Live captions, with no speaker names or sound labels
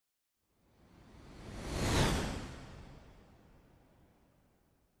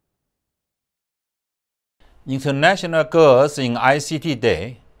International Girls in ICT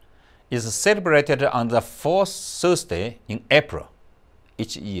Day is celebrated on the fourth Thursday in April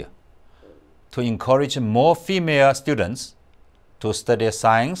each year to encourage more female students to study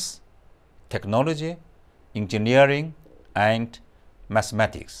science, technology, engineering, and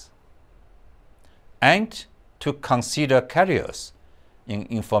mathematics, and to consider careers in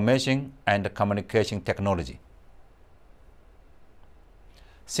information and communication technology.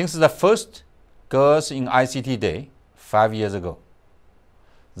 Since the first Girls in ICT Day 5 years ago,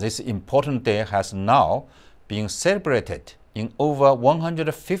 this important day has now been celebrated in over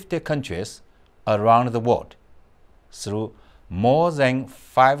 150 countries around the world through more than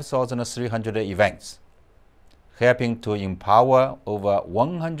 5,300 events, helping to empower over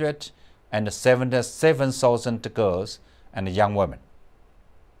 177,000 girls and young women.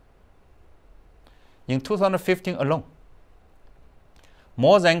 In 2015 alone,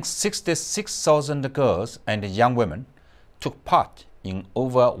 more than 66,000 girls and young women took part in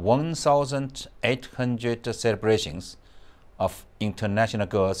over 1,800 celebrations of International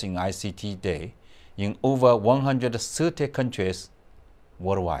Girls in ICT Day in over 130 countries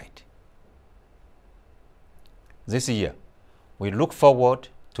worldwide. This year, we look forward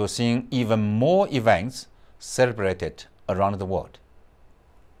to seeing even more events celebrated around the world.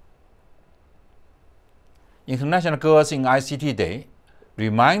 International Girls in ICT Day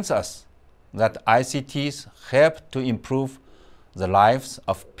reminds us that ICTs help to improve the lives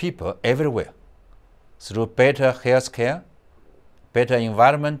of people everywhere through better healthcare, better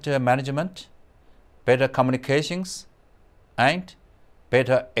environment management, better communications, and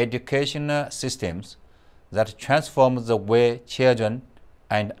better educational systems that transform the way children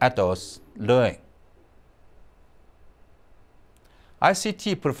and adults learn.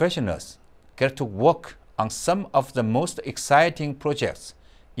 ICT professionals get to work on some of the most exciting projects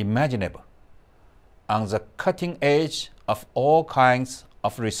imaginable on the cutting edge of all kinds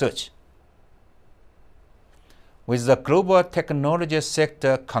of research. With the global technology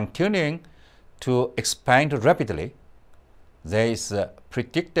sector continuing to expand rapidly, there is a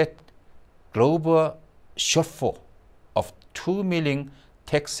predicted global shortfall of 2 million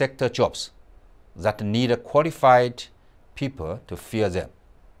tech sector jobs that need qualified people to fill them.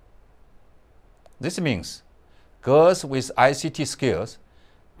 This means girls with ICT skills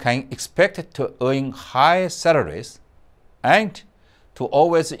can expect to earn high salaries and to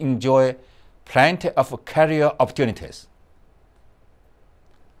always enjoy plenty of career opportunities.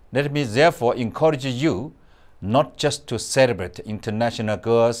 Let me therefore encourage you not just to celebrate International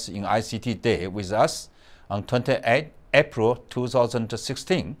Girls in ICT Day with us on 28 April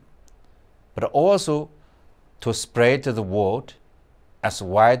 2016, but also to spread the word as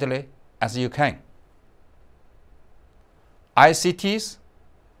widely as you can. ICTs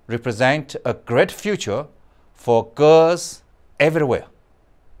represent a great future for girls everywhere.